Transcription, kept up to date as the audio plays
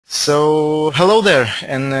Hello there,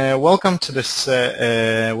 and welcome to this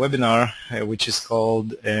webinar, which is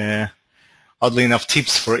called, oddly enough,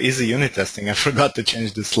 Tips for Easy Unit Testing. I forgot to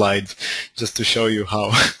change the slides just to show you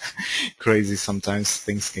how crazy sometimes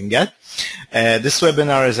things can get. This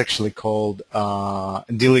webinar is actually called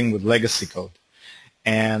Dealing with Legacy Code,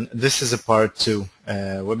 and this is a part 2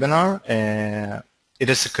 webinar. It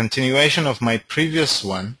is a continuation of my previous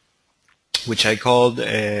one, which I called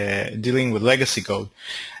Dealing with Legacy Code.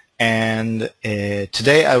 And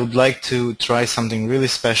today I would like to try something really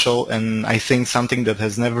special, and I think something that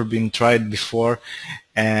has never been tried before.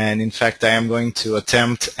 And in fact, I am going to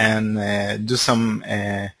attempt and do some,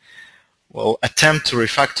 attempt to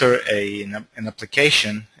refactor an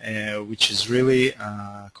application which is really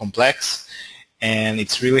complex, and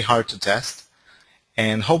it's really hard to test.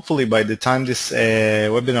 And hopefully by the time this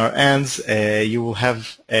webinar ends, you will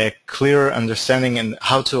have a clear understanding on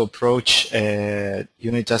how to approach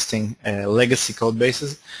unit testing legacy code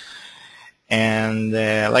bases. And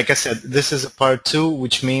like I said, this is a part 2,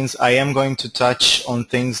 which means I am going to touch on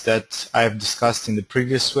things that I've discussed in the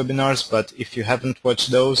previous webinars, but if you haven't watched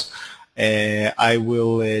those, I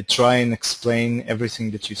will try and explain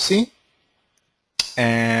everything that you see.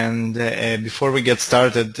 And before we get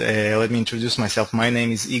started, let me introduce myself. My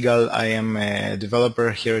name is Agile. I am a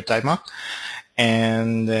developer here at Typemock,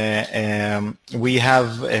 and we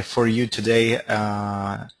have for you today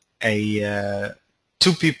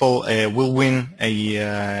two people will win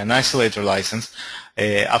an isolator license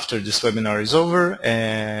after this webinar is over.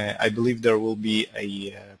 I believe there will be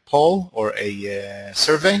a poll or a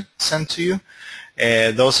survey sent to you.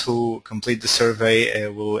 Those who complete the survey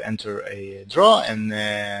will enter a draw, and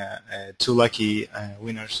 2 lucky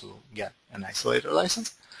winners will get an isolator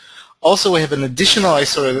license. Also, we have an additional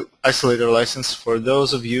isolator license for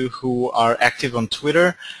those of you who are active on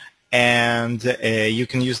Twitter, and you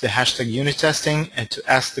can use the hashtag unit testing to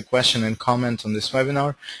ask the question and comment on this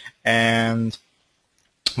webinar, and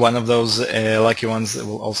one of those lucky ones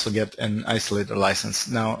will also get an isolator license.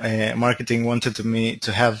 Now, marketing wanted me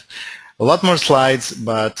to have a lot more slides,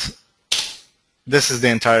 but this is the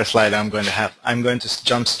entire slide I'm going to have. I'm going to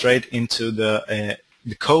jump straight into the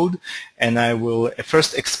code, and I will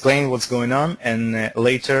first explain what's going on, and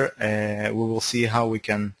later we will see how we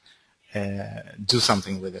can do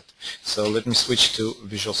something with it. So let me switch to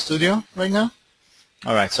Visual Studio right now.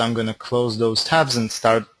 All right, so I'm going to close those tabs and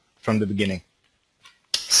start from the beginning.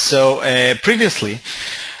 So previously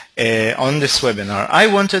on this webinar, I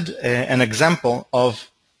wanted an example of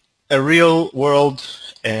a real-world,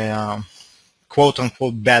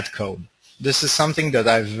 quote-unquote, bad code. This is something that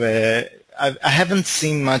I haven't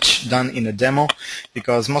seen much done in a demo,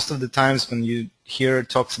 because most of the times when you hear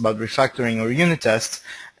talks about refactoring or unit tests,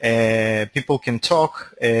 people can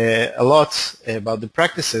talk a lot about the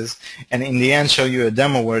practices, and in the end show you a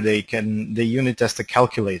demo where they unit test a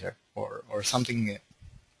calculator or something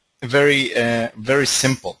very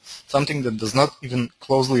simple, something that does not even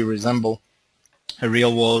closely resemble a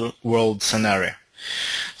real-world scenario.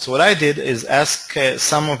 So what I did is ask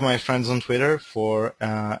some of my friends on Twitter for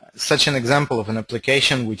such an example of an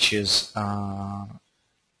application which is,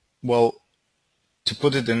 well, to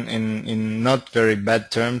put it in not very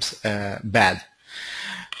bad terms, bad.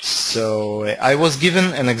 So I was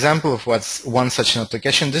given an example of what's one such an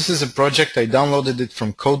application. This is a project. I downloaded it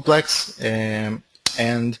from Codeplex,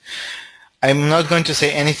 and I'm not going to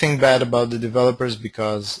say anything bad about the developers,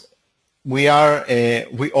 because we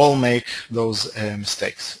all make those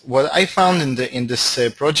mistakes. What I found in this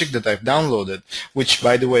project that I've downloaded, which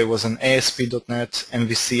by the way was an ASP.NET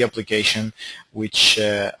MVC application, which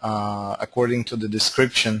according to the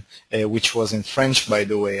description, which was in French by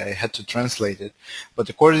the way, I had to translate it, but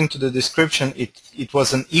according to the description, it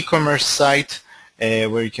was an e-commerce site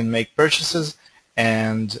where you can make purchases,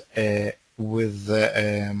 and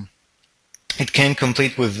it came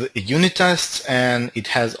complete with unit tests, and it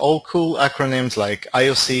has all cool acronyms like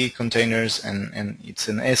IOC containers, and it's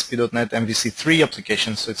an ASP.NET MVC3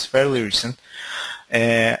 application, so it's fairly recent.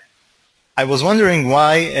 I was wondering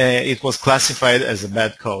why it was classified as a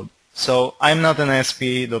bad code. So I'm not an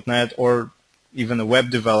ASP.NET or even a web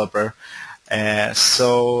developer,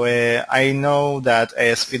 so I know that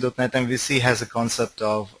ASP.NET MVC has a concept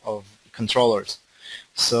of controllers.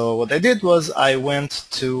 So what I did was I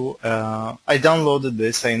downloaded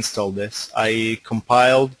this, I installed this, I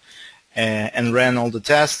compiled and ran all the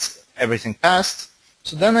tests, everything passed.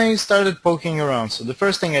 So then I started poking around. So the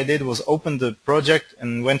first thing I did was open the project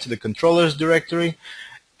and went to the controllers directory,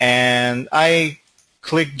 and I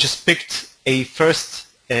picked a first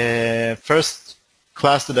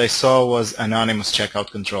class that I saw was anonymous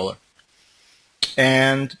checkout controller.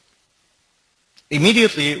 And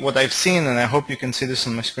immediately what I've seen, and I hope you can see this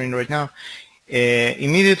on my screen right now,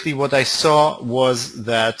 immediately what I saw was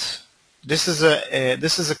that this is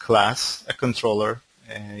a class, a controller.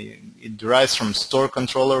 It derives from store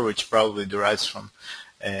controller, which probably derives from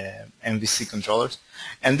MVC controllers.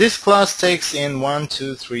 And this class takes in 1,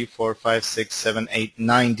 2, 3, 4, 5, 6, 7, 8,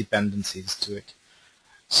 9 dependencies to it.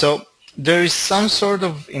 So there is some sort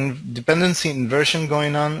of dependency inversion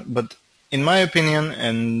going on, but in my opinion,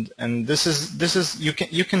 and this is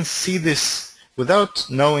you can see this without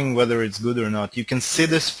knowing whether it's good or not. You can see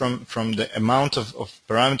this from the amount of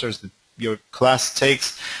parameters that your class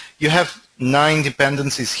takes. You have 9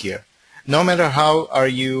 dependencies here. No matter how are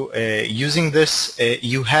you using this,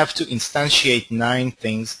 you have to instantiate 9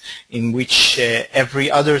 things in which every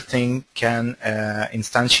other thing can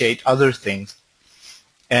instantiate other things.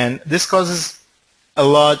 And this causes a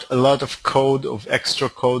lot of code, of extra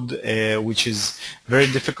code, which is very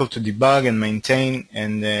difficult to debug and maintain,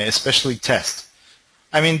 and especially test.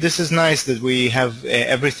 I mean, this is nice that we have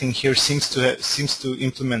everything here seems to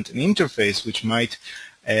implement an interface which might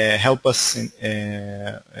help us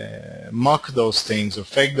mock those things or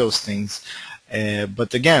fake those things.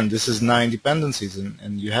 But again, this is 9 dependencies,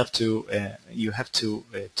 and you have to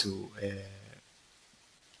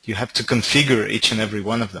configure each and every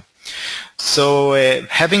one of them. So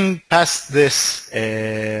having passed this,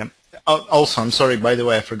 also, I'm sorry, by the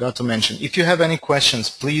way, I forgot to mention, if you have any questions,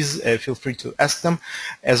 please feel free to ask them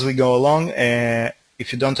as we go along.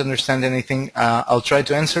 If you don't understand anything, I'll try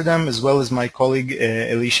to answer them, as well as my colleague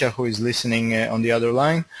Alicia, who is listening on the other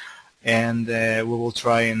line, and we will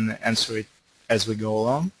try and answer it as we go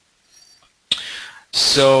along.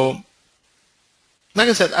 So, like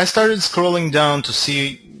I said, I started scrolling down to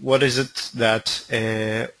see what is it that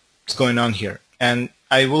is going on here. And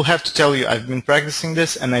I will have to tell you, I've been practicing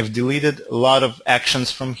this, and I've deleted a lot of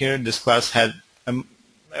actions from here. This class had a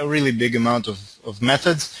really big amount of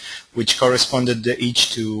methods, which corresponded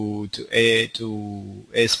each to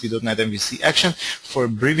ASP.NET MVC action. For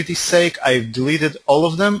brevity's sake, I've deleted all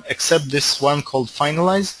of them except this one called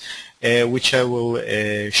finalize, which I will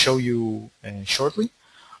show you shortly.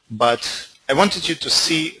 But I wanted you to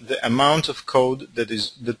see the amount of code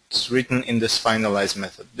that's written in this finalize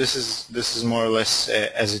method. This is more or less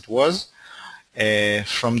as it was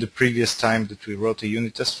from the previous time that we wrote a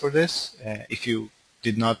unit test for this. If you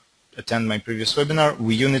did not attend my previous webinar,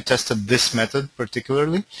 we unit tested this method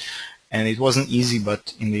particularly, and it wasn't easy,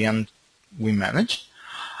 but in the end we managed.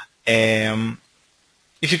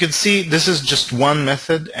 If you can see, this is just one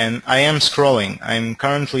method, and I am scrolling. I'm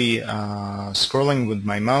currently scrolling with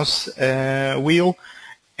my mouse wheel,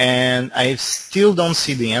 and I still don't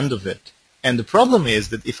see the end of it. And the problem is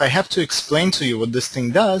that if I have to explain to you what this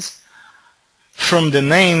thing does, from the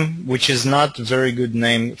name, which is not a very good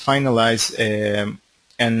name, finalize,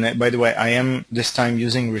 and by the way, I am this time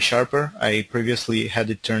using ReSharper. I previously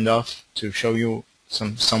had it turned off to show you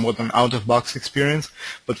somewhat an out-of-box experience,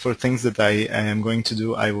 but for things that I am going to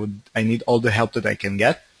do, I need all the help that I can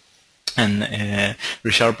get, and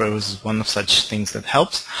ReSharper was one of such things that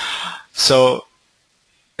helps. So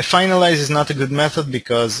a finalize is not a good method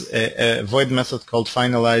because a void method called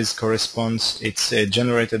finalize corresponds, it's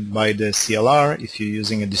generated by the CLR if you're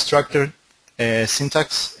using a destructor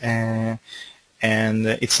syntax, and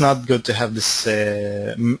it's not good to have this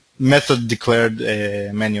method declared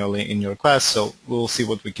manually in your class, so we'll see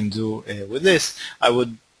what we can do with this. I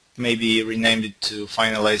would maybe rename it to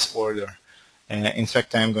finalize order. In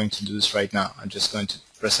fact, I'm going to do this right now. I'm just going to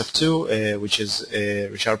press F2, which is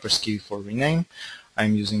ReSharper's key for rename.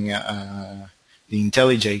 I'm using the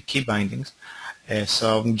IntelliJ key bindings.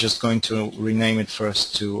 So I'm just going to rename it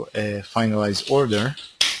first to finalize order.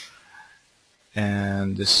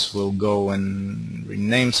 And this will go and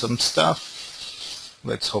rename some stuff.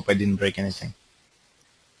 Let's hope I didn't break anything.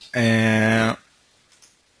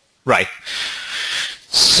 Right.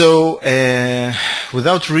 So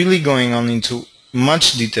without really going on into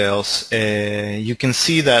much details, you can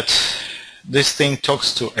see that this thing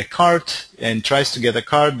talks to a cart and tries to get a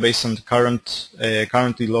cart based on the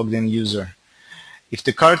currently logged in user. If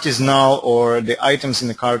the cart is null or the items in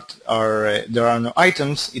the cart there are no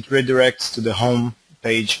items, it redirects to the home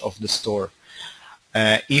page of the store.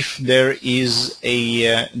 If there is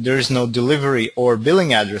no delivery or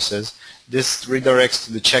billing addresses, this redirects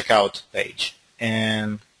to the checkout page.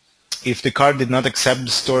 And if the cart did not accept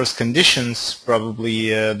the store's conditions, probably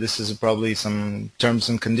this is probably some terms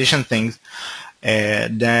and condition things,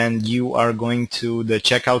 then you are going to the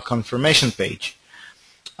checkout confirmation page.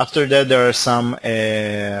 After that, there are some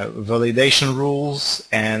validation rules,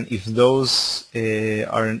 and if those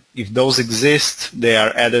exist, they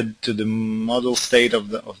are added to the model state of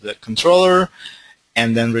the controller,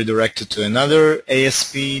 and then redirected to another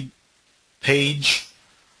ASP page.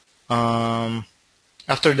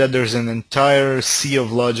 After that, there's an entire sea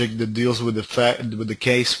of logic that deals with the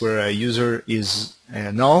case where a user is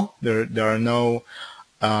null. There are no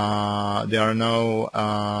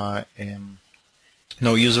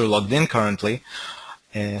user logged in currently.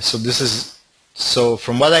 So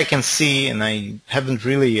from what I can see, and I haven't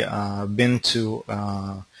really been too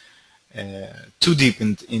deep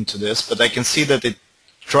into this, but I can see that it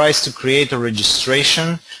tries to create a registration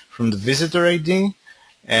from the visitor ID,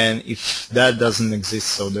 and if that doesn't exist,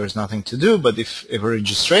 so there's nothing to do. But if a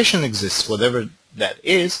registration exists, whatever that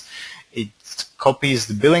is, it copies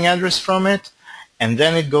the billing address from it, and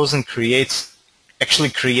then it goes and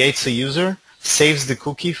actually creates a user, saves the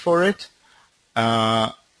cookie for it,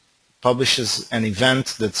 publishes an event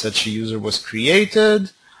that such a user was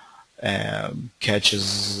created,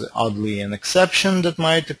 catches oddly an exception that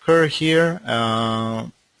might occur here,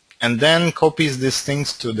 and then copies these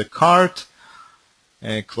things to the cart,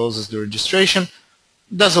 closes the registration,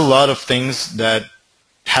 does a lot of things that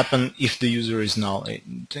happen if the user is null.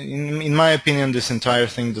 In my opinion, this entire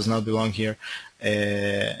thing does not belong here,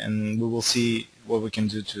 and we will see what we can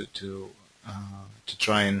do to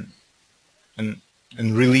try and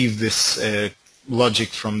relieve this logic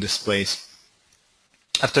from this place.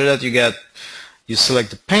 After that, you select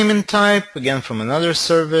the payment type, again from another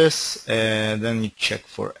service, then you check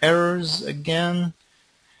for errors again.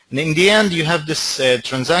 And in the end, you have this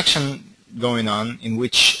transaction going on in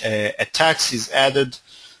which a tax is added.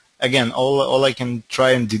 Again, all I can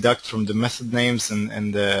try and deduct from the method names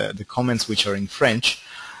and the comments, which are in French.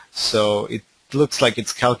 So it looks like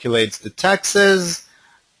it calculates the taxes.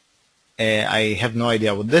 I have no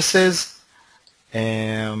idea what this is,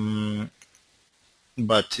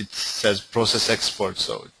 but it says process export,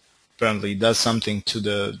 so apparently it does something to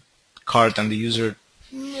the cart and the user.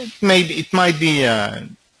 It might be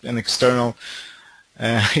an external.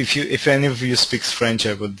 If any of you speaks French,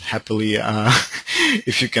 I would happily,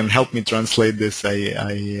 if you can help me translate this,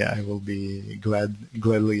 I will be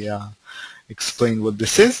gladly explain what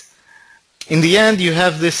this is. In the end, you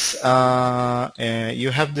have this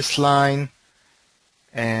line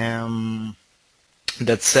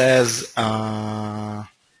that says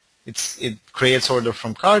it creates order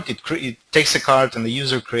from cart. It takes a cart and the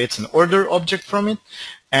user creates an order object from it,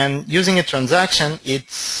 and using a transaction, it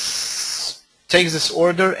takes this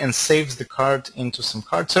order and saves the cart into some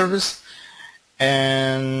cart service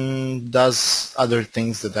and does other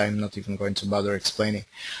things that I'm not even going to bother explaining.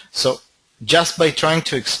 So just by trying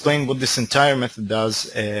to explain what this entire method does,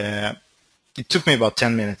 it took me about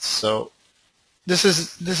 10 minutes. So this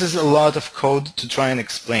is a lot of code to try and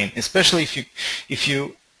explain, especially if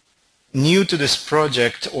you new to this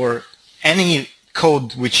project or any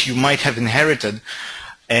code which you might have inherited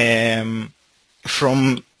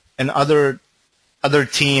from other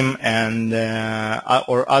team and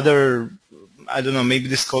or other, I don't know, maybe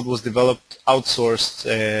this code was developed outsourced,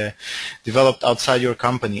 developed outside your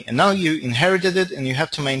company, and now you inherited it and you have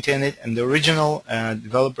to maintain it, and the original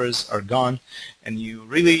developers are gone, and you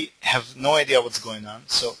really have no idea what's going on.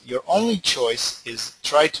 So your only choice is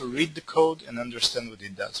try to read the code and understand what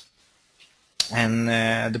it does. And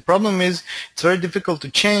the problem is it's very difficult to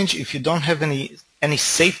change if you don't have any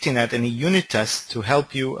safety net, any unit test to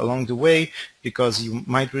help you along the way, because you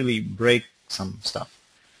might really break some stuff.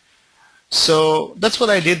 So that's what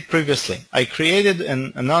I did previously. I created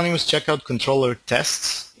an anonymous checkout controller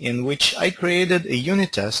tests in which I created a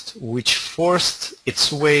unit test which forced its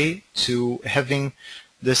way to having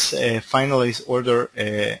this finalized order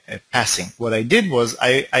passing. What I did was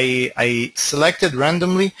I selected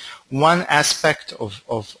randomly one aspect of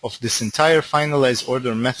this entire finalized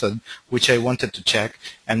order method which I wanted to check,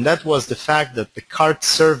 and that was the fact that the cart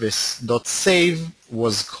service.save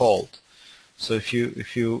was called. So if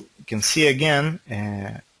you can see again,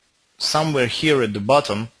 somewhere here at the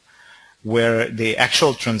bottom, where the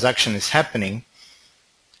actual transaction is happening,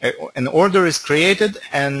 an order is created,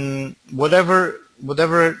 and whatever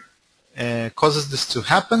causes this to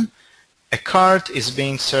happen, a cart is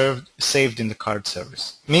being saved in the cart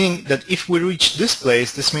service. Meaning that if we reach this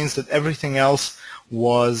place, this means that everything else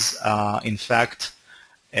was in fact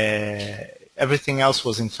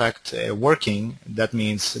working. That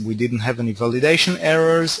means we didn't have any validation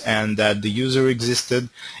errors, and that the user existed,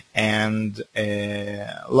 and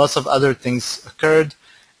lots of other things occurred,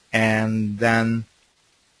 and then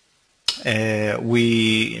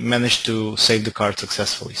we managed to save the card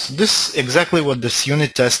successfully. So this is exactly what this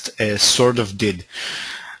unit test sort of did.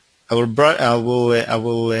 I will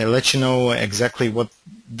let you know exactly what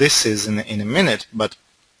this is in a minute, but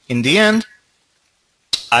in the end,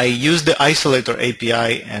 I used the isolator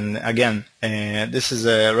API, and again, this is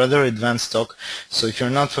a rather advanced talk, so if you're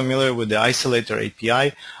not familiar with the isolator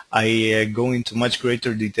API, I go into much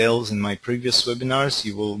greater details in my previous webinars.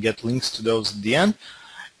 You will get links to those at the end.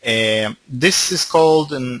 This is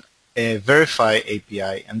called an verify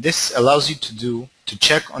API, and this allows you to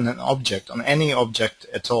check on an object, on any object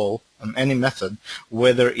at all, on any method,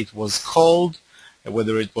 whether it was called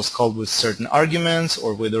with certain arguments,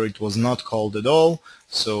 or whether it was not called at all.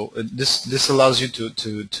 So this allows you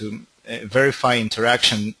to verify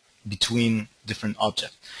interaction between different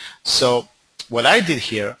objects. So what I did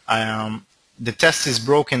here, the test is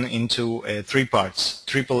broken into 3 parts: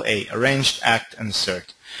 AAA, arranged, act, and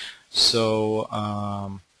assert. So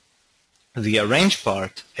the arrange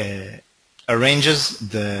part arranges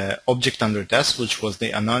the object under test, which was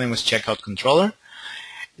the anonymous checkout controller.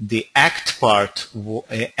 The act part,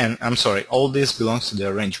 and I'm sorry, all this belongs to the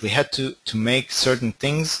arrange. We had to make certain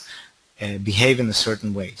things behave in a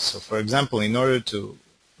certain way. So for example, in order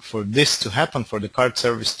for this to happen, for the card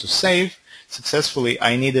service to save successfully,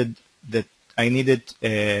 I needed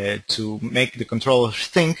to make the controller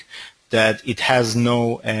think that it has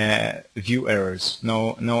no view errors,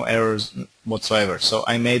 no errors whatsoever. So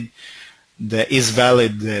I made the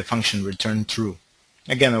isValid function return true.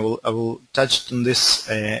 Again, I will touch on this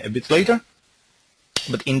a bit later.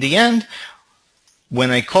 But in the end, when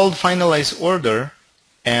I called finalize order,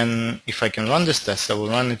 and if I can run this test, I will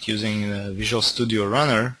run it using the Visual Studio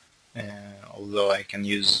Runner, although I can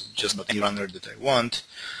use just any runner that I want.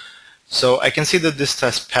 So I can see that this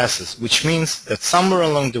test passes, which means that somewhere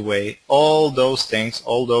along the way, all those things,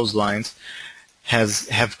 all those lines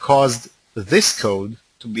have caused this code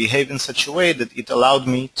to behave in such a way that it allowed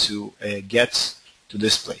me to get to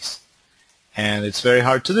this place. And it's very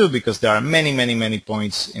hard to do because there are many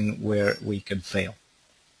points in where we could fail.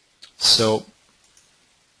 So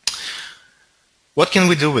what can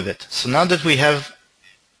we do with it? So now that we have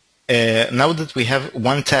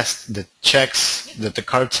one test that checks that the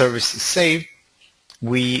card service is saved,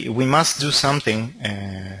 we must do something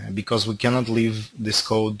because we cannot leave this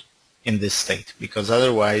code in this state, because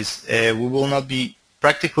otherwise we will not be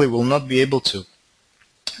able to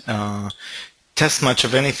test much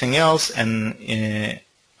of anything else, and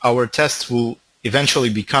our tests will eventually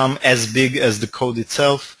become as big as the code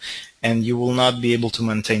itself, and you will not be able to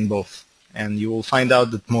maintain both. And you will find out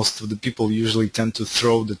that most of the people usually tend to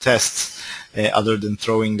throw the tests other than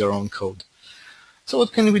throwing their own code. So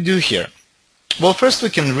what can we do here? Well, first we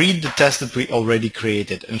can read the test that we already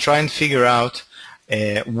created and try and figure out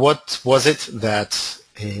what was it that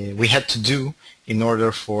we had to do in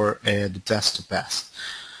order for the test to pass.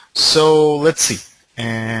 So let's see.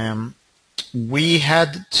 We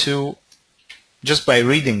had to, just by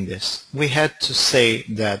reading this, we had to say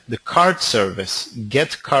that the card service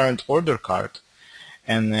get current order card,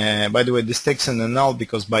 and by the way, this takes an null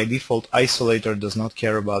because by default isolator does not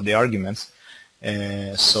care about the arguments,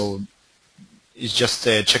 so it just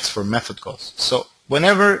checks for method calls. So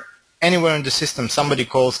whenever anywhere in the system somebody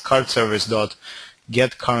calls card service dot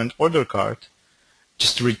get current order card,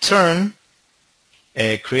 just return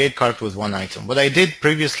create cart with one item. What I did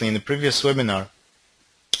previously in the previous webinar,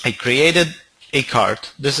 I created a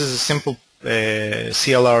cart. This is a simple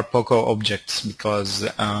CLR POCO object because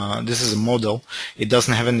this is a model. It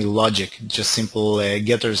doesn't have any logic, just simple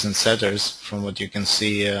getters and setters. From what you can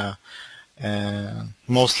see,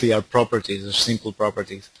 mostly are properties, or simple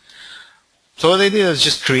properties. So what I did is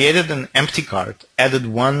just created an empty cart, added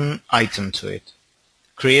one item to it,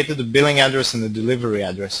 created the billing address and the delivery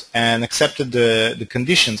address, and accepted the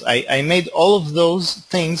conditions. I made all of those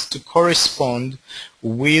things to correspond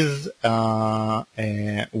with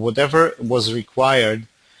whatever was required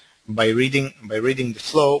by reading the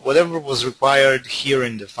flow, whatever was required here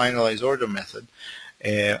in the finalize order method,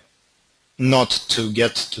 not to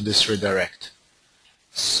get to this redirect.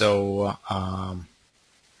 So,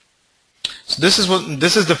 so this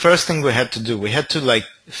is the first thing we had to do. We had to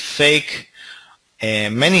fake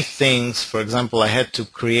many things. For example, I had to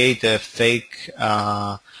create a fake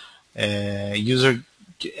a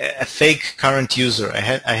fake current user.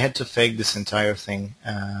 I had to fake this entire thing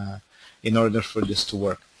in order for this to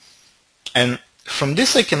work. And from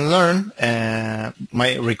this I can learn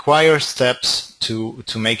my required steps to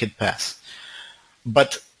make it pass.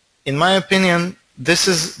 But in my opinion, this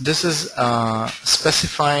is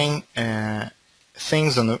specifying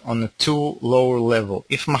things on a too lower level.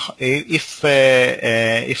 If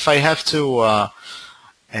I have to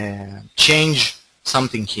change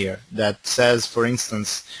something here that says, for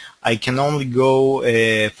instance, I can only go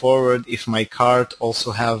forward if my cart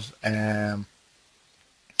also have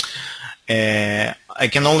I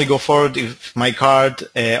can only go forward if my card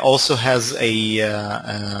also has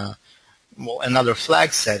a well, another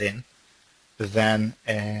flag set in, then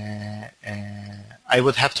I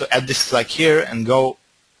would have to add this flag here and go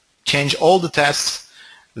change all the tests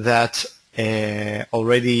that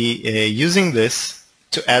already using this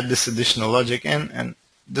to add this additional logic in, and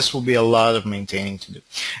this will be a lot of maintaining to do.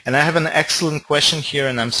 And I have an excellent question here,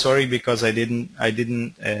 and I'm sorry because I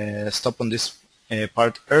didn't stop on this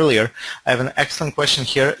part earlier. I have an excellent question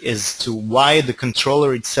here as to why the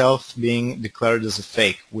controller itself being declared as a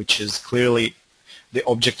fake, which is clearly the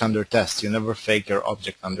object under test. You never fake your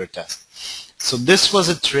object under test. So this was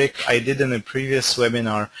a trick I did in a previous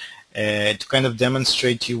webinar to kind of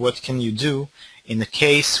demonstrate to you what can you do in a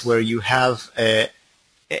case where you have an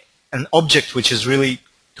object which is really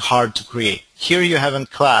hard to create. Here you have a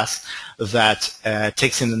class that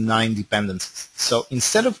takes in the 9 dependencies. So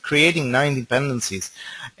instead of creating 9 dependencies,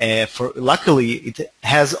 luckily it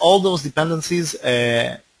has all those dependencies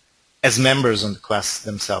as members on the class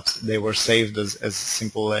themselves. They were saved as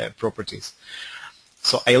simple properties.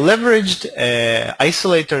 So I leveraged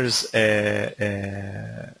Isolator's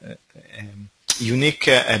unique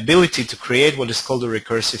ability to create what is called a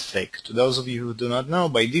recursive fake. To those of you who do not know,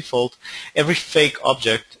 by default, every fake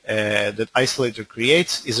object that Isolator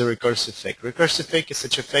creates is a recursive fake. Recursive fake is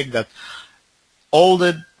such a fake that all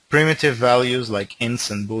the primitive values like ints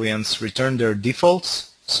and booleans return their defaults.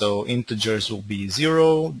 So integers will be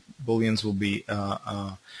 0, booleans will be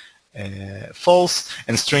false,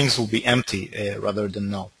 and strings will be empty rather than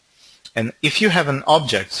null. And if you have an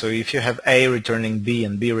object, so if you have A returning B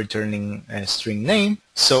and B returning string name,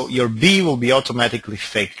 so your B will be automatically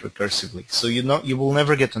faked recursively. So you will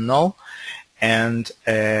never get a null, and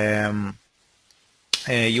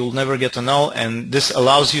you'll never get a null, and this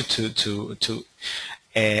allows you to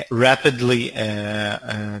rapidly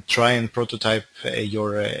try and prototype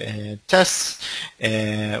your tests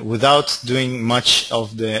without doing much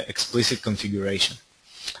of the explicit configuration.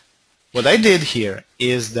 What I did here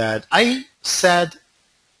is that I said,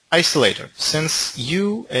 Isolator, since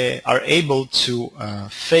you are able to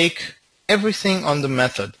fake everything on the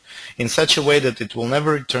method in such a way that it will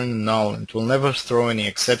never return null and it will never throw any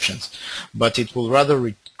exceptions, but it will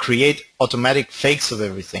rather create automatic fakes of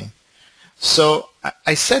everything. So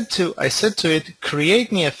I said to it,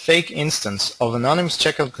 create me a fake instance of anonymous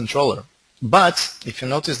checkout controller. But if you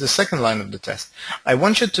notice the second line of the test, I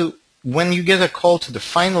want you to, when you get a call to the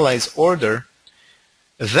finalize order,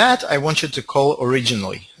 that I want you to call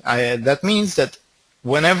originally. That means that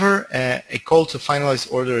whenever a call to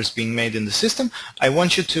finalize order is being made in the system, I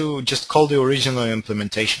want you to just call the original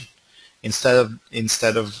implementation instead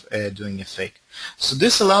of doing a fake. So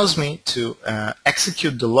this allows me to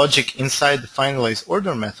execute the logic inside the finalize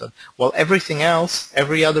order method, while everything else,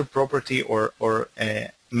 every other property or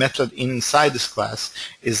method inside this class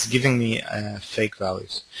is giving me fake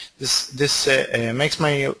values. This makes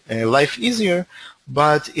my life easier,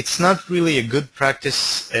 but it's not really a good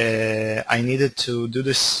practice. I needed to do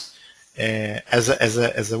this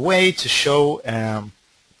as a way to show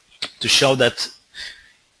that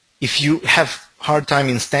if you have hard time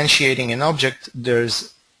instantiating an object,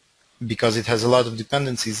 because it has a lot of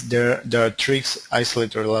dependencies, there are tricks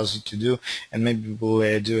Isolator allows you to do, and maybe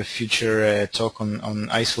we'll do a future talk on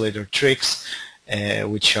Isolator tricks,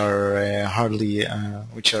 which are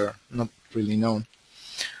which are not really known.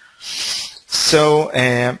 So,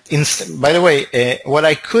 by the way, what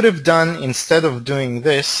I could have done instead of doing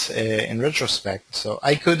this in retrospect, so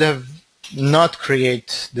I could have not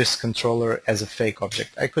create this controller as a fake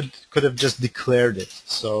object. I could have just declared it.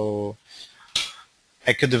 So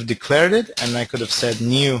I could have declared it, and I could have said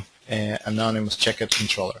new anonymous checkout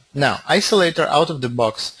controller. Now, Isolator out of the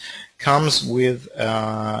box comes with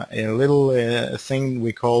a little thing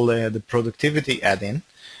we call the productivity add-in,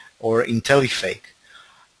 or IntelliFake.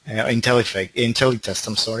 IntelliTest,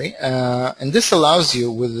 I'm sorry, and this allows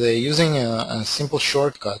you, with using a simple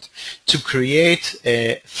shortcut, to create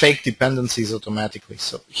fake dependencies automatically.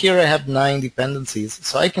 So here I have 9 dependencies,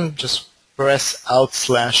 so I can just press Alt/,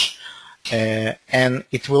 and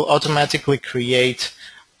it will automatically create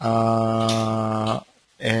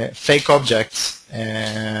fake objects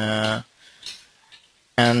and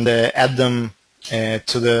add them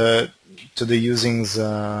to the usings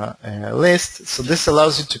list. So this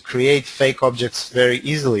allows you to create fake objects very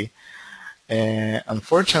easily,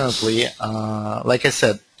 Unfortunately, like I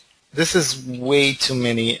said, this is way too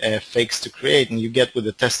many fakes to create, and you get with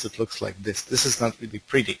a test that looks like this. This is not really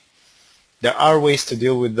pretty. There are ways to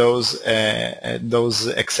deal with those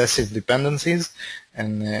excessive dependencies,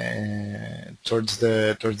 and towards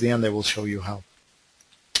the end, I will show you how.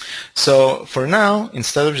 So for now,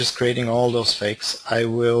 instead of just creating all those fakes, I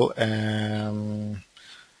will.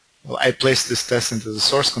 Well, I placed this test into the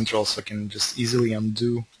source control, so I can just easily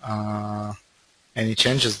undo any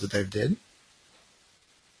changes that I did.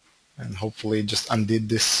 And hopefully just undid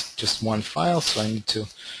this just one file, so I need to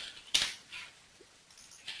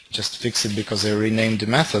just fix it because I renamed the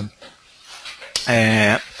method.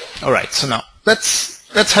 All right, so now let's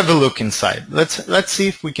have a look inside. Let's see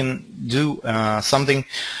if we can do something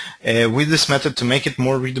with this method to make it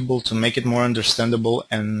more readable, to make it more understandable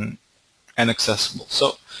and accessible.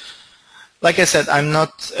 So, like I said, I'm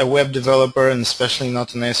not a web developer and especially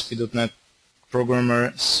not an ASP.NET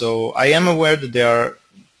programmer, so I am aware that there are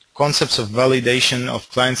concepts of validation, of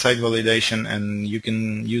client-side validation, and you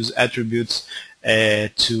can use attributes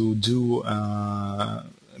to do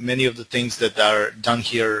many of the things that are done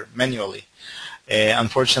here manually.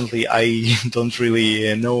 Unfortunately, I don't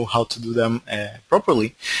really know how to do them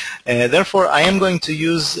properly. Therefore, I am going to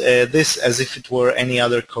use this as if it were any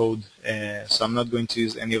other code. So I'm not going to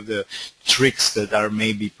use any of the tricks that are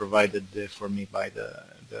maybe provided for me by the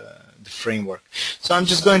framework. So I'm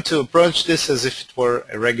just going to approach this as if it were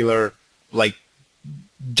a regular, like,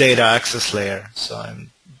 data access layer. So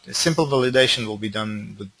the simple validation will be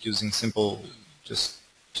done with using simple just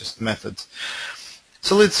methods.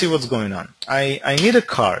 So let's see what's going on. I need a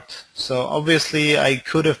card. So obviously I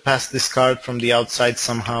could have passed this card from the outside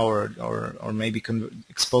somehow, or maybe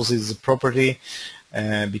expose it as a property,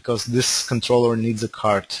 because this controller needs a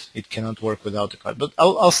card. It cannot work without a card. But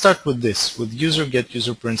I'll start with this, with user get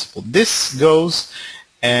user principal. This goes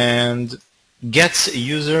and gets a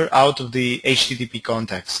user out of the HTTP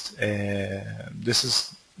context. This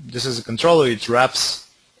is a controller. It wraps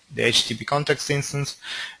the HTTP context instance,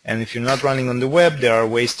 and if you're not running on the web, there are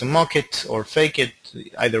ways to mock it or fake it,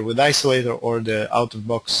 either with Isolator or the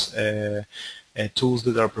out-of-box tools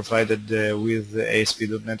that are provided with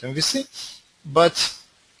ASP.NET MVC. But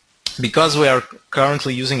because we are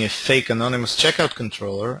currently using a fake anonymous checkout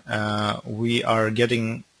controller, we are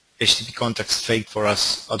getting HTTP context faked for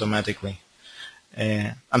us automatically.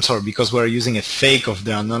 I'm sorry, because we're using a fake of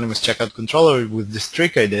the anonymous checkout controller with this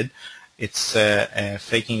trick I did, it's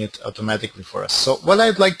faking it automatically for us. So what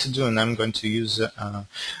I'd like to do, and I'm going to use,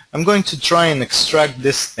 I'm going to try and extract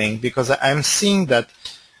this thing, because I'm seeing that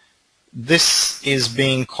this is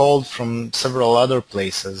being called from several other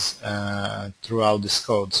places throughout this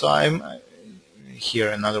code. So I'm here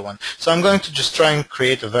another one. So I'm going to just try and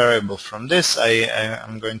create a variable from this.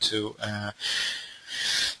 I'm going to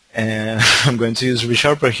I'm going to use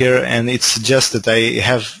ReSharper here, and it suggests that I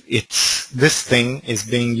have this thing is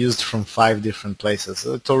being used from 5 different places.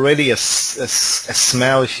 So it's already a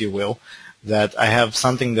smell, if you will, that I have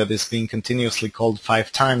something that is being continuously called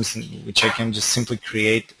 5 times, which I can just simply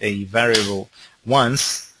create a variable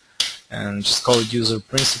once and just call it user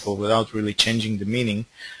principal without really changing the meaning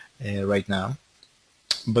right now.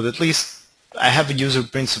 But at least I have a user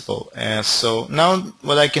principal. So now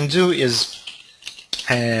what I can do is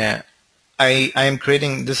I am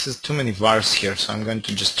creating, this is too many vars here, so I'm going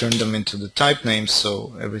to just turn them into the type names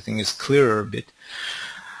so everything is clearer a bit.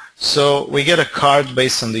 So we get a card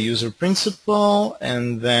based on the user principal,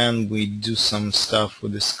 and then we do some stuff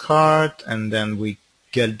with this card, and then we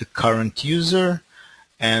get the current user.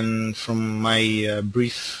 And from my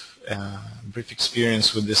brief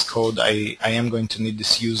experience with this code, I am going to need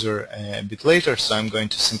this user a bit later, so I'm going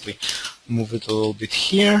to simply move it a little bit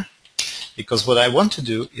here. Because what I want to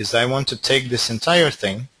do is I want to take this entire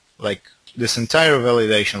thing, like this entire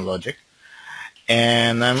validation logic,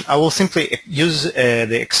 and I will simply use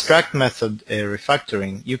the extract method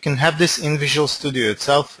refactoring. You can have this in Visual Studio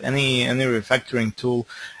itself. Any refactoring tool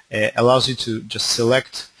allows you to just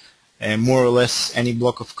select more or less any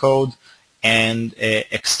block of code and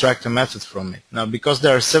extract a method from it. Now, because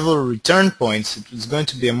there are several return points, it is going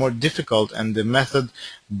to be more difficult, and the method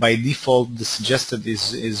by default, the suggested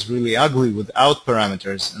is really ugly without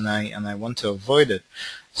parameters, and I want to avoid it.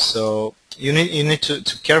 So you need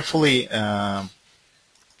to carefully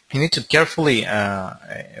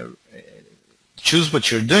choose what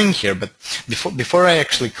you're doing here. But before I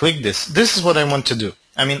actually click this is what I want to do.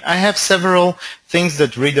 I mean, I have several things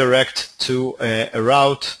that redirect to a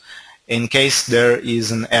route in case there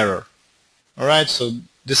is an error. All right, so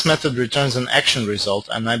this method returns an action result,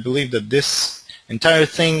 and I believe that this entire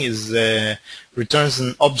thing is returns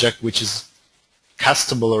an object which is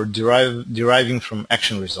castable or deriving from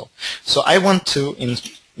action result. So I want to,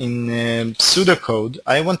 in pseudocode,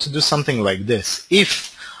 I want to do something like this.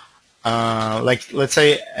 If, like, let's say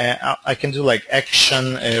I can do like action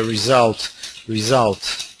result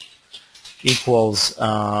equals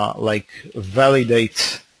like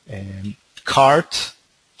validate cart,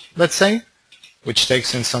 let's say, which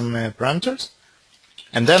takes in some parameters.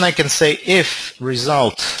 And then I can say if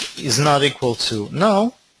result is not equal to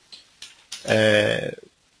null,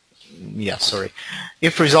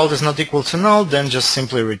 if result is not equal to null, then just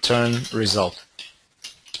simply return result.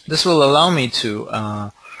 This will allow me to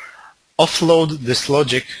offload this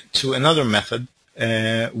logic to another method,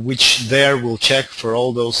 which there will check for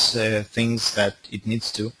all those things that it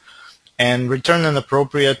needs to, and return an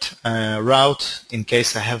appropriate route in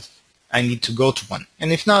case I need to go to one.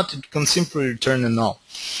 And if not, it can simply return a null.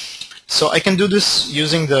 So I can do this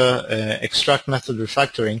using the extract method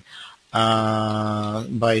refactoring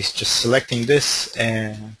by just selecting this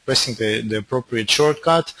and pressing the appropriate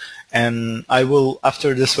shortcut. And I will,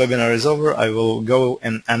 after this webinar is over, I will go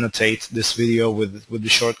and annotate this video with the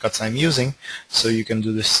shortcuts I'm using, so you can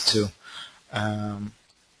do this too.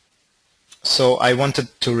 So I wanted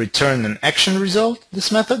to return an action result,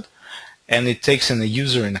 this method, and it takes in a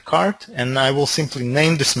user in a cart, and I will simply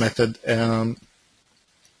name this method.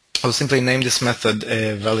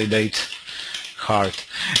 Validate cart.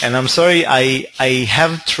 And I'm sorry, I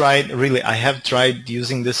have tried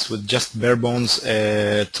using this with just bare bones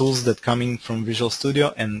tools that coming from Visual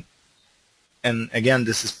Studio, and again,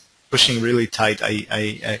 this is pushing really tight.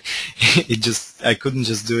 I couldn't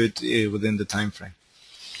just do it within the time frame.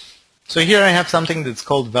 So here I have something that's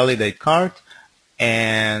called validate cart,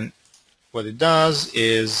 and what it does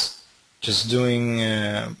is just doing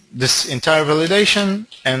this entire validation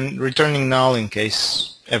and returning null in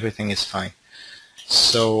case everything is fine.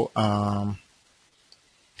 So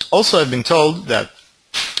also I've been told that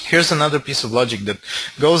here's another piece of logic that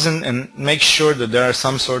goes in and makes sure that there are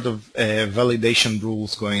some sort of validation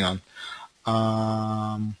rules going on.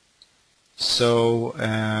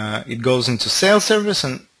 It goes into sales service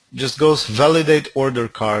and just goes validate order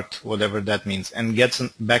cart, whatever that means, and gets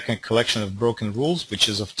back a collection of broken rules, which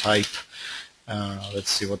is of type,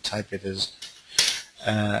 let's see what type it is.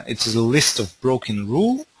 It's a list of broken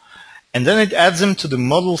rule, and then it adds them to the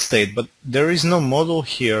model state, but there is no model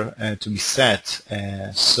here to be set.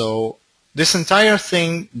 So this entire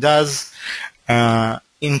thing does,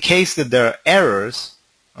 in case that there are errors,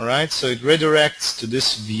 all right, so it redirects to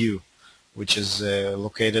this view, which is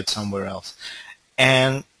located somewhere else.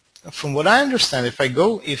 And from what I understand,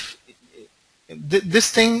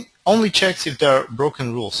 this thing only checks if there are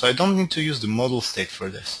broken rules, so I don't need to use the model state for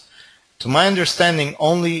this. To my understanding,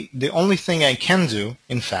 the only thing I can do,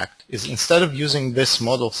 in fact, is instead of using this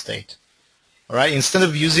model state, all right, instead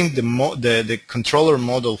of using the controller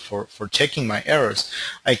model for checking my errors,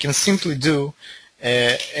 I can simply do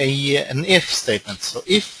an if statement. So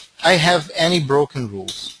if I have any broken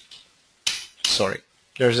rules,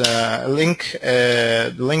 there's a link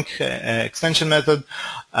extension method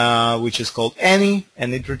which is called any,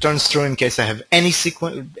 and it returns true in case I have any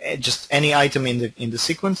sequence, just any item in the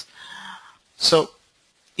sequence. So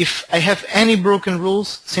if I have any broken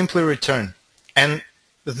rules, simply return. And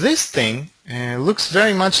this thing looks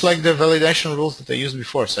very much like the validation rules that I used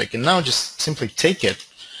before. So I can now just simply take it,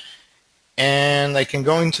 and I can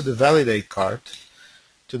go into the validate cart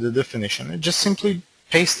to the definition and just simply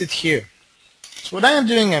paste it here. So what I am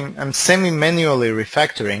doing, I'm semi-manually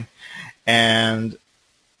refactoring, and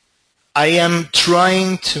I am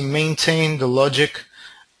trying to maintain the logic,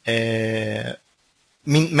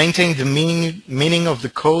 maintain the meaning of the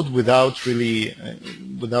code without really,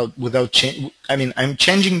 I'm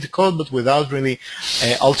changing the code, but without really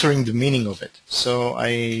altering the meaning of it. So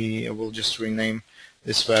I will just rename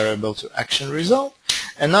this variable to action result,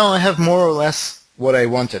 and now I have more or less what I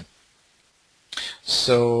wanted.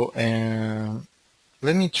 So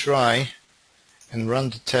let me try and run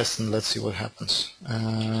the test, and let's see what happens.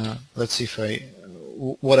 Let's see if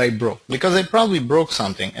what I broke, because I probably broke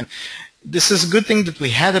something. And this is a good thing that we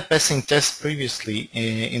had a passing test previously,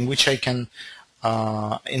 in which I can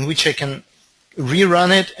rerun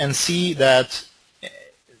it and see that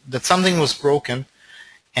something was broken,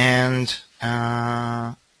 and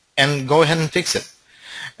go ahead and fix it.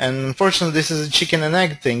 And unfortunately, this is a chicken and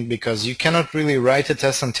egg thing, because you cannot really write a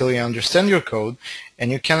test until you understand your code,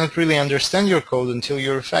 and you cannot really understand your code until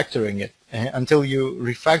you're refactoring it, until you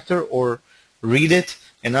refactor or read it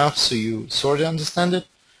enough so you sort of understand it.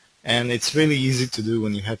 And it's really easy to do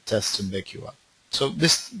when you have tests to back you up. So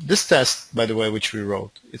this test, by the way, which we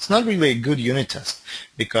wrote, it's not really a good unit test,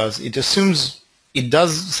 because it assumes it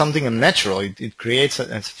does something unnatural. It creates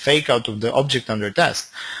a fake out of the object under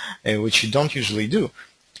test, which you don't usually do.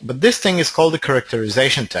 But this thing is called a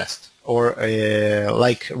characterization test, or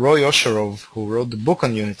like Roy Osherov, who wrote the book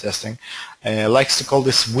on unit testing, likes to call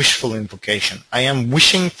this wishful invocation. I am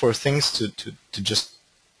wishing for things to just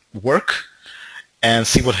work and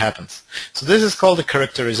see what happens. So this is called a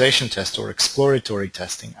characterization test or exploratory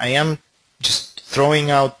testing. I am just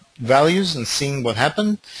throwing out values and seeing what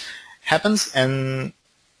happens, and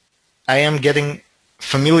I am getting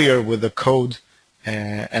familiar with the code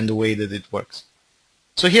and the way that it works.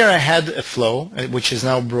 So here I had a flow which is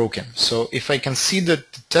now broken. So if I can see the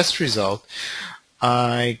test result,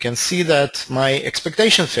 I can see that my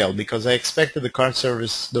expectation failed because I expected the card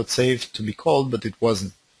service.save to be called, but it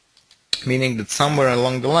wasn't, meaning that somewhere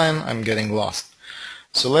along the line I'm getting lost.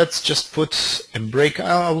 So let's just put a break.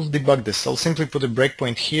 I'll debug this. I'll simply put a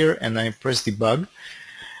breakpoint here and I press debug.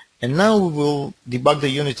 And now we will debug the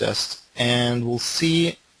unit test and we'll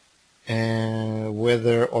see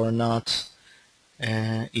whether or not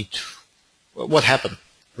what happened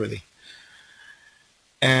really.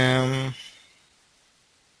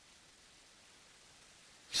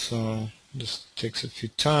 So this takes a few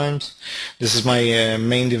times. This is my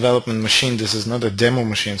main development machine. This is not a demo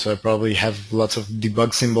machine, so I probably have lots of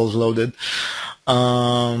debug symbols loaded.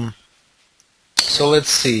 So let's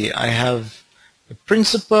see. I have a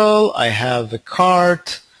principal, I have a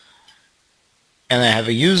cart, and I have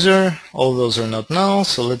a user. All those are not null,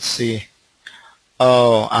 so let's see.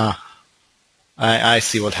 Oh, I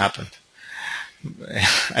see what happened.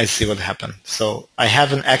 I see what happened. So I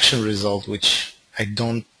have an action result which I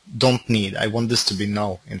don't need. I want this to be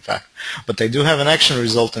null, in fact. But I do have an action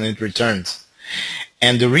result and it returns.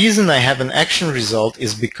 And the reason I have an action result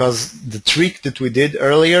is because the trick that we did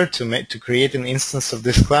earlier to create an instance of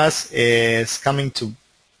this class is coming to,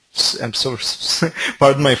 I'm sorry,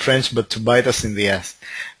 pardon my French, but to bite us in the ass.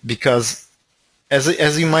 Because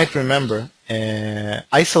as you might remember,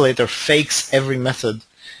 isolator fakes every method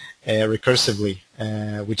recursively,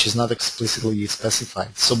 which is not explicitly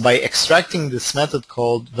specified. So by extracting this method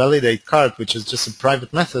called validateCart, which is just a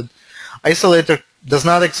private method, isolator does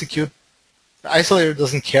not execute. Isolator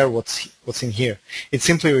doesn't care what's in here. It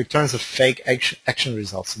simply returns a fake action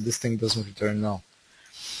result. So this thing doesn't return null.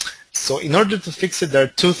 So in order to fix it, there are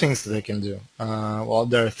two things that I can do. Well,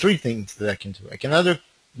 there are three things that I can do. I can either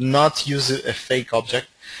not use a fake object,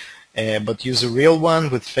 but use a real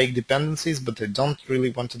one with fake dependencies, but I don't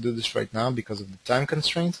really want to do this right now because of the time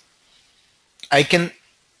constraints. I can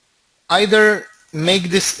either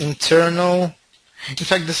make this internal. In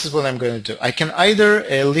fact, this is what I'm going to do. I can either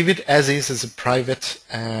leave it as is as a private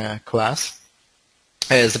class,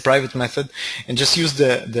 as a private method, and just use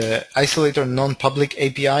the isolator non-public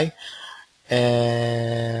API.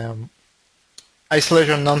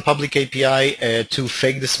 Isolator non-public API to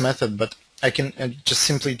fake this method, but I can just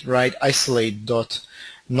simply write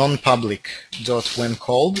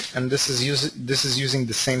isolate.nonpublic.whenCalled, and this is using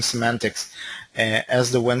the same semantics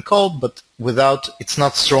as the when called, but without. It's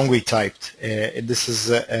not strongly typed. This is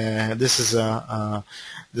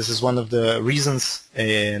one of the reasons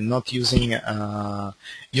not using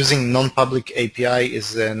using non-public API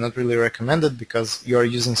is not really recommended, because you are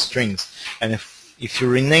using strings, and if you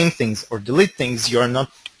rename things or delete things, you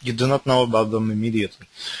do not know about them immediately.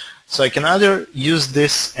 So I can either use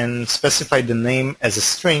this and specify the name as a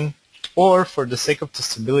string, or for the sake of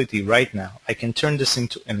testability right now, I can turn this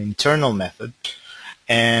into an internal method,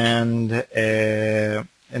 and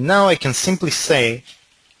now I can simply say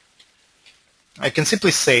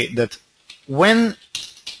that when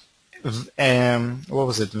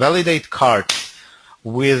validate cart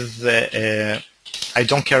with I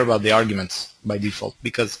don't care about the arguments by default,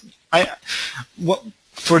 because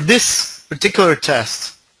for this particular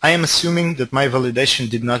test I am assuming that my validation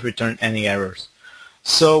did not return any errors.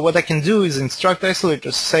 So what I can do is instruct isolator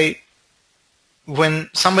to say, when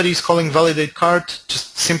somebody is calling validate cart,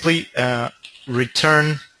 just simply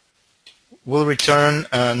return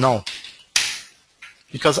null,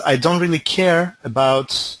 because I don't really care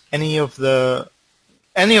about any of the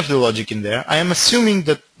logic in there. I am assuming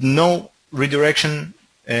that no redirection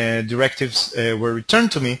directives were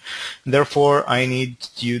returned to me. Therefore, I need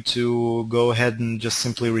you to go ahead and just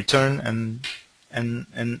simply return and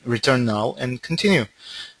return null and continue.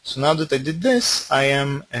 So now that I did this, I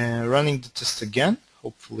am running the test again.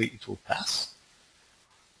 Hopefully, it will pass.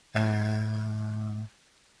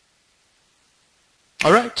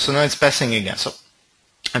 All right, so now it's passing again. So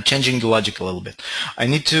I'm changing the logic a little bit. I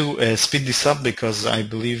need to speed this up because I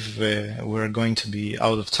believe we're going to be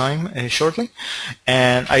out of time shortly.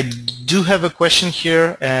 And I do have a question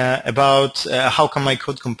here about how come my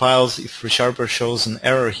code compiles if ReSharper shows an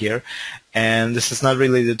error here. And this is not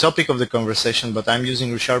really the topic of the conversation, but I'm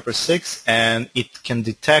using ReSharper 6, and it can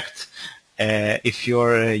detect if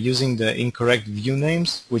you're using the incorrect view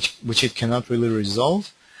names, which it cannot really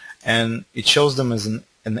resolve. And it shows them as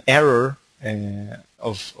an error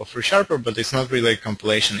of ReSharper, but it's not really a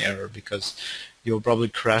compilation error because you'll probably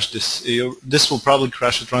crash this. This will probably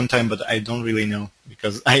crash at runtime, but I don't really know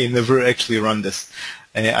because I never actually run this.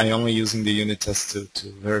 I only using the unit test to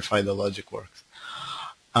verify the logic works.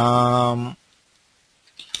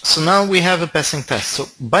 So now we have a passing test. So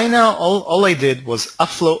by now, all I did was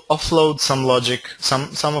offload some logic,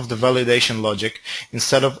 some of the validation logic,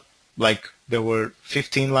 instead of like there were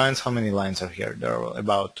 15 lines. How many lines are here? There are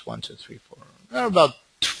about 1, 2, 3, 4. There are about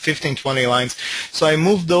 15, 20 lines. So I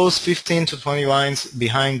moved those 15 to 20 lines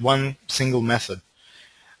behind one single method.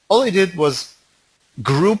 All I did was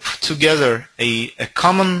group together a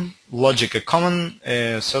common logic, a common,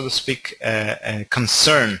 so to speak,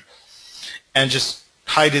 concern, and just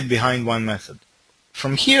hide it behind one method.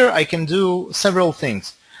 From here, I can do several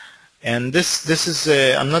things. And this is,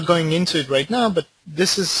 I'm not going into it right now, but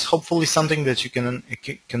this is hopefully something that you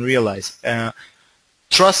can realize.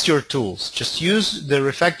 Trust your tools. Just use the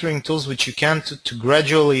refactoring tools which you can to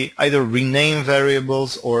gradually either rename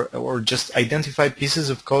variables or just identify pieces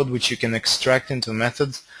of code which you can extract into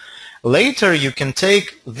methods. Later, you can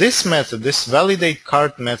take this method, this validate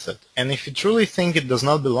cart method, and if you truly think it does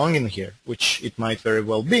not belong in here, which it might very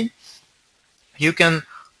well be, you can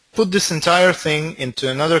put this entire thing into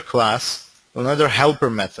another class, another helper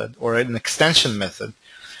method, or an extension method,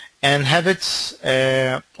 and have it,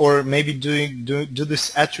 or maybe do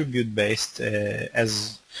this attribute based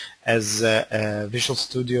as Visual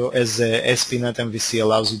Studio, as ASP.NET MVC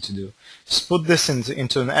allows you to do. Just put this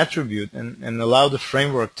into an attribute and allow the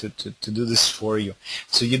framework to do this for you.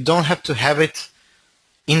 So you don't have to have it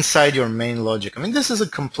inside your main logic. I mean, this is a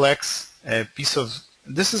complex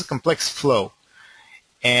this is a complex flow.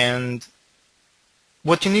 And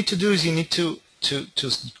what you need to do is you need to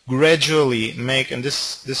gradually make, and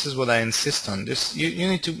this is what I insist on, you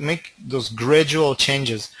need to make those gradual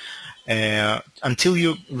changes until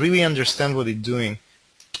you really understand what it's doing.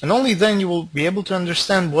 And only then you will be able to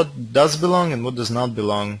understand what does belong and what does not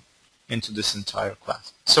belong into this entire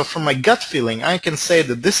class. So from my gut feeling, I can say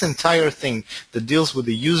that this entire thing that deals with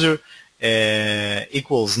the user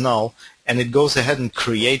equals null, and it goes ahead and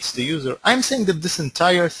creates the user, I'm saying that this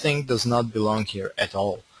entire thing does not belong here at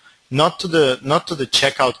all. Not to the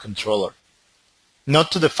checkout controller, not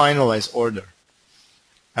to the finalize order.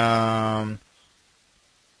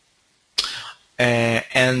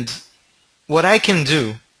 And what I can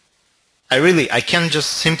do, I can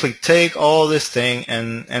just simply take all this thing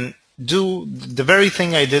and do the very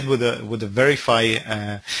thing I did with the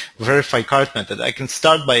verify cart method. I can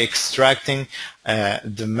start by extracting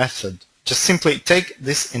the method. Just simply take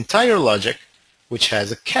this entire logic, which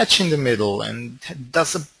has a catch in the middle and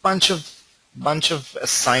does a bunch of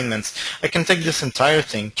assignments. I can take this entire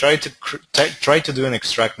thing, try to do an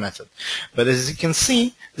extract method. But as you can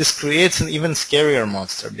see, this creates an even scarier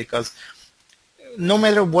monster, because no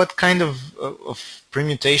matter what kind of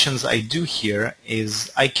permutations I do here,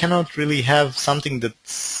 I cannot really have something that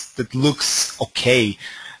looks okay,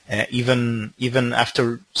 even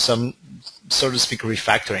after some, so to speak,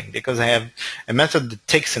 refactoring, because I have a method that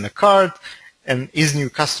takes in a cart and is new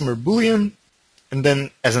customer boolean, and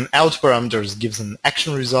then as an out parameters gives an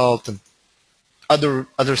action result and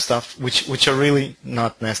other stuff which are really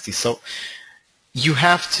not nasty. So you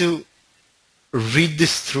have to read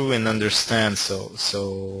this through and understand.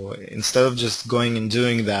 So instead of just going and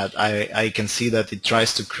doing that, I can see that it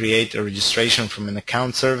tries to create a registration from an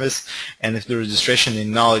account service, and if the registration is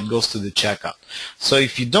null, it goes to the checkout. So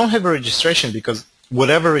if you don't have a registration, because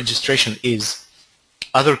whatever registration is,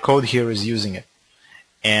 other code here is using it,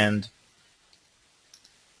 and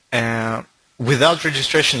without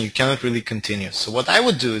registration you cannot really continue. So what I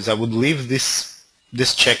would do is I would leave this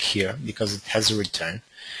check here because it has a return,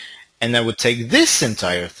 and I would take this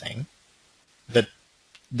entire thing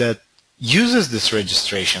that uses this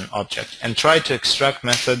registration object and try to extract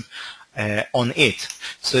method on it.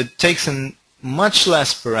 So it takes in much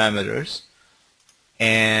less parameters,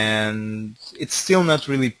 and it's still not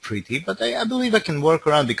really pretty, but I believe I can work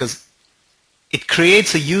around, because it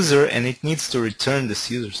creates a user and it needs to return this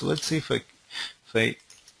user. So let's see if I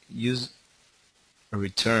use a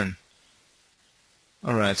return.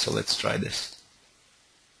 Alright, so let's try this.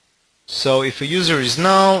 So if a user is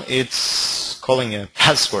null, it's calling a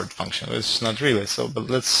password function. It's not really so, but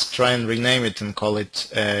let's try and rename it and call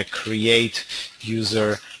it create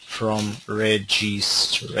user from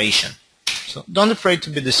registration. So don't afraid to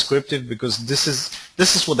be descriptive, because this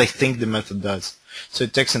is what I think the method does. So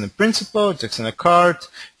it takes in a principal, it takes in a cart,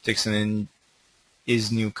 it takes in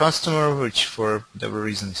is new customer, which for whatever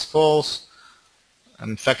reason is false.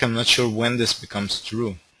 In fact, I'm not sure when this becomes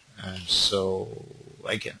true. So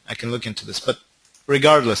I can look into this. But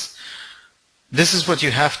regardless, this is what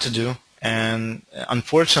you have to do. And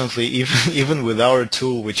unfortunately, even with our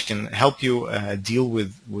tool, which can help you deal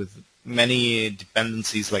with many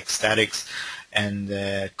dependencies like statics and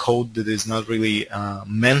code that is not really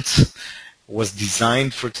was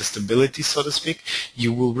designed for testability, so to speak,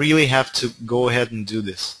 you will really have to go ahead and do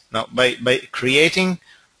this. Now, by creating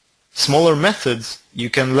smaller methods, you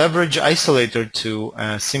can leverage isolator to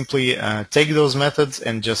simply take those methods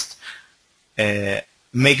and just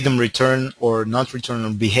make them return or not return or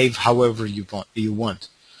behave however you want.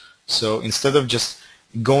 So instead of just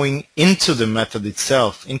going into the method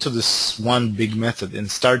itself, into this one big method,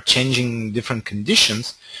 and start changing different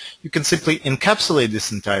conditions, you can simply encapsulate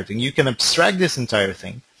this entire thing. You can abstract this entire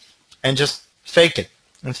thing and just fake it.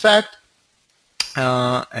 In fact,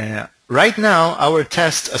 right now, our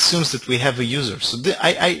test assumes that we have a user. So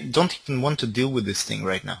I don't even want to deal with this thing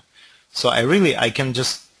right now. So I can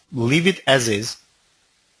just leave it as is.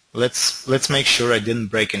 Let's make sure I didn't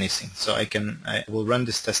break anything. So I will run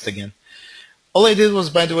this test again. All I did was,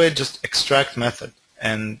 by the way, just extract method.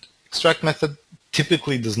 And extract method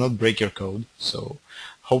typically does not break your code. So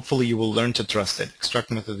hopefully you will learn to trust it.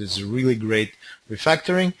 Extract method is really great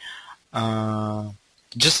refactoring.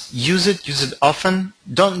 Just use it often.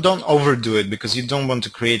 Don't overdo it, because you don't want to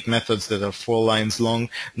create methods that are 4 lines long,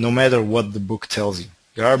 no matter what the book tells you.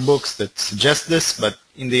 There are books that suggest this, but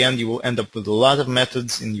in the end you will end up with a lot of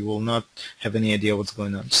methods and you will not have any idea what's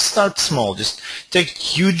going on. Just start small. Just take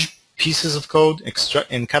huge pieces of code,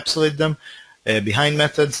 encapsulate them behind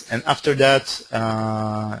methods, and after that,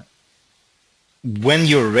 when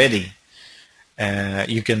you're ready,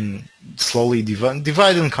 you can slowly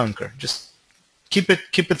divide and conquer. Just keep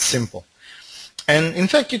it simple. And in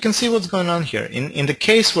fact, you can see what's going on here. In the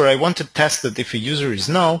case where I want to test that if a user is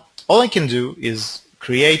null, all I can do is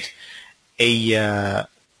create a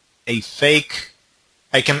fake.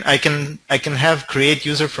 I can have create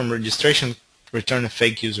user from registration return a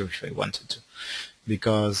fake user if I wanted to,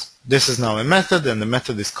 because this is now a method and the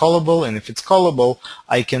method is callable, and if it's callable,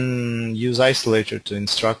 I can use isolator to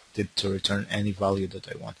instruct it to return any value that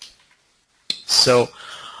I want. So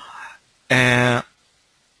in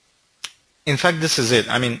fact, this is it.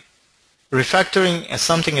 I mean, refactoring as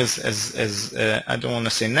something as I don't want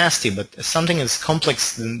to say nasty, but as something as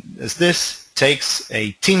complex as this takes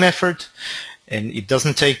a team effort, and it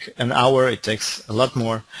doesn't take an hour, it takes a lot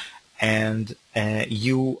more, and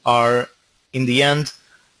you are, in the end,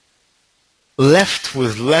 left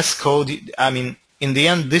with less code. I mean, in the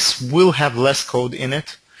end, this will have less code in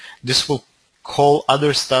it. This will call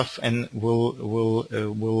other stuff and will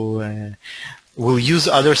use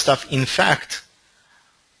other stuff. In fact,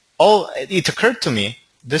 it occurred to me,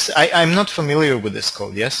 I'm not familiar with this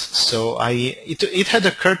code, yes? So it had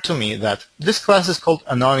occurred to me that this class is called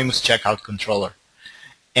anonymous checkout controller.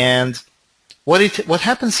 And what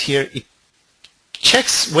happens here, it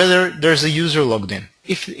checks whether there's a user logged in.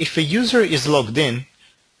 If a user is logged in,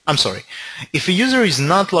 if a user is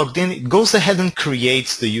not logged in, it goes ahead and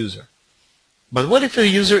creates the user. But what if a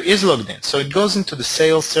user is logged in? So it goes into the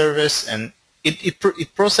sales service and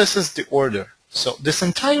it processes the order. So this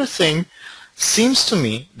entire thing seems to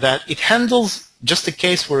me that it handles just a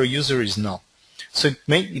case where a user is null. So it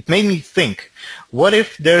made me think, what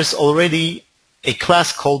if there's already a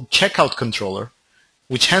class called checkout controller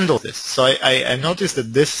which handles this? So I noticed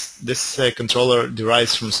that this controller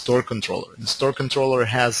derives from store controller. The store controller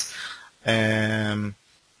has it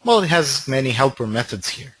has many helper methods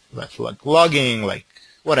here, like logging, like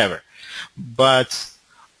whatever. But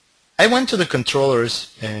I went to the controllers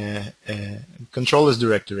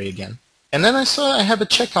directory again, and then I saw I have a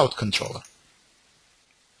checkout controller,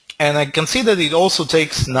 and I can see that it also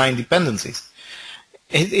takes 9 dependencies.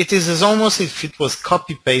 It is as almost if it was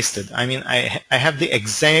copy-pasted. I mean, I have the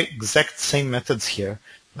exact same methods here,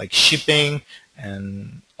 like shipping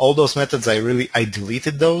and all those methods. I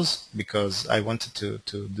deleted those because I wanted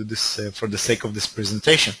to do this for the sake of this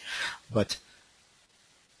presentation. But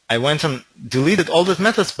I went and deleted all those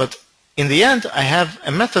methods, but in the end, I have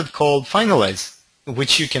a method called finalize,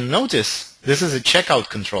 which you can notice, this is a checkout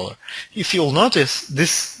controller. If you'll notice,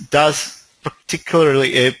 this does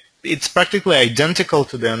particularly it's practically identical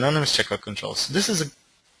to the anonymous checkout controls. This is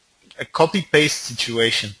a copy-paste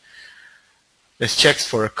situation. This checks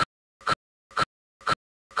for a